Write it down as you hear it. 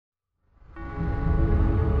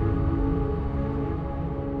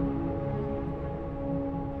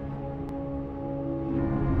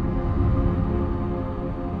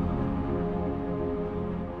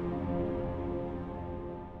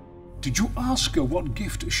Did you ask her what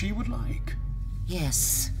gift she would like?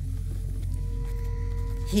 Yes.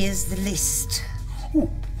 Here's the list. Oh,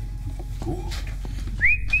 good.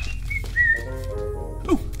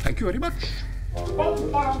 Oh, thank you very much.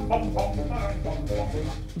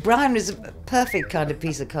 Brian was a perfect kind of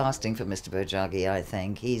piece of casting for Mr. Bojagi, I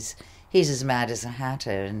think. He's as mad as a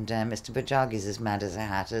hatter, and Mr. Bojagi's as mad as a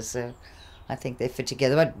hatter, so I think they fit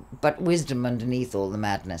together. But wisdom underneath all the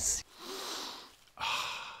madness.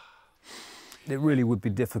 It really would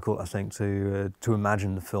be difficult, I think, to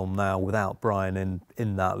imagine the film now without Brian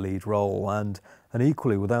in that lead role, and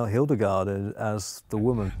equally without Hildegard as the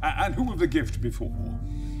woman. And who will the gift be for?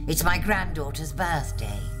 It's my granddaughter's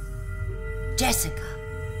birthday. Jessica.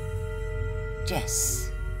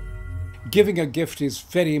 Jess. Giving a gift is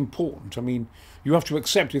very important. I mean, you have to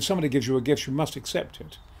accept. If somebody gives you a gift, you must accept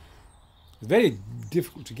it. It's very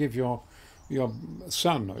difficult to give your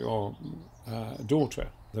son or your daughter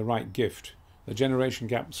the right gift. The generation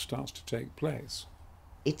gap starts to take place.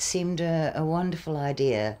 It seemed a wonderful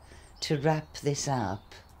idea to wrap this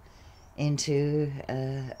up into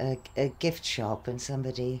a gift shop and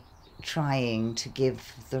somebody trying to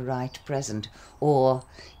give the right present, or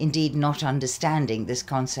indeed not understanding this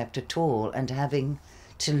concept at all and having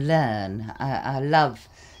to learn. I love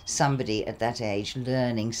somebody at that age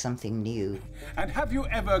learning something new. And have you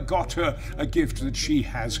ever got her a gift that she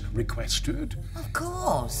has requested? Of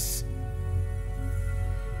course.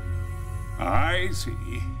 I see.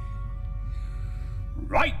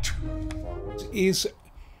 Right. Is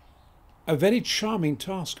a very charming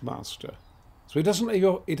taskmaster. So he doesn't let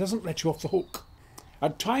you off the hook.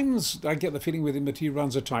 At times I get the feeling with him that he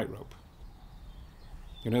runs a tightrope.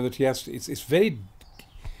 You know, that he has to, it's very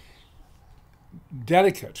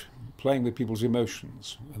delicate playing with people's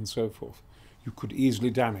emotions and so forth. You could easily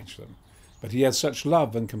damage them. But he has such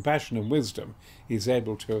love and compassion and wisdom, he's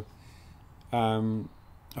able to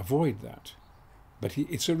avoid that. But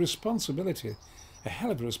it's a responsibility, a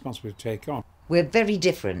hell of a responsibility to take on. We're very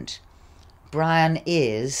different. Brian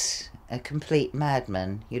is a complete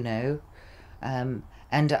madman, you know, and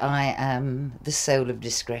I am the soul of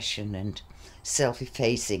discretion and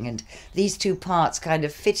self-effacing, and these two parts kind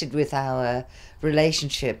of fitted with our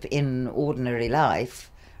relationship in ordinary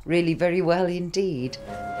life really very well indeed.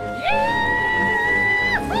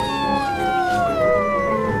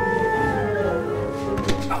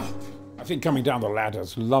 I think coming down the ladder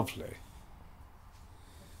is lovely.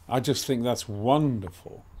 I just think that's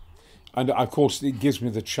wonderful. And of course it gives me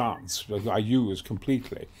the chance, I use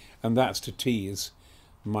completely, and that's to tease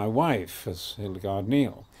my wife, as Hildegard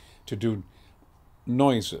Neal, to do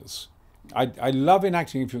noises. I love in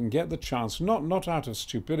acting if you can get the chance, not out of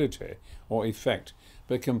stupidity or effect,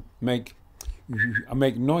 but can make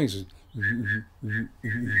noises.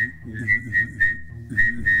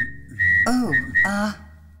 Oh,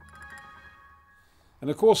 And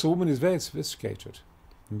of course the woman is very sophisticated.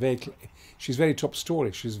 She's very top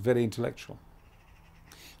story, she's very intellectual.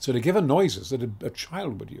 So to give her noises that a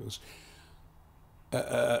child would use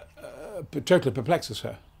totally perplexes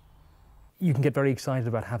her. You can get very excited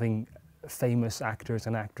about having famous actors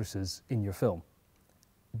and actresses in your film,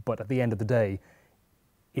 but at the end of the day,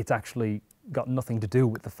 it's actually got nothing to do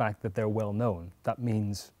with the fact that they're well known. That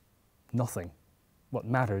means nothing. What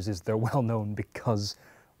matters is they're well known because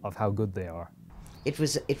of how good they are. it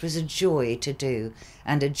was a joy to do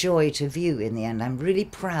and a joy to view in the end. I'm really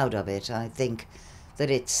proud of it. I think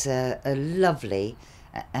that it's a lovely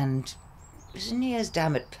and near as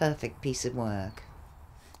damn it perfect piece of work.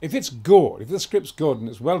 If it's good, if the script's good and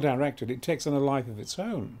it's well directed, it takes on a life of its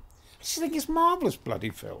own. I just think it's a marvellous bloody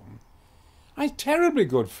film. A terribly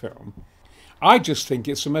good film. I just think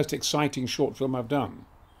it's the most exciting short film I've done.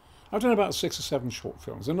 I've done about 6 or 7 short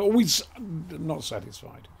films and always not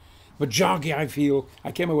satisfied. Bojagi,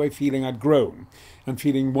 I came away feeling I'd grown and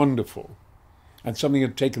feeling wonderful and something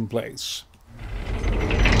had taken place.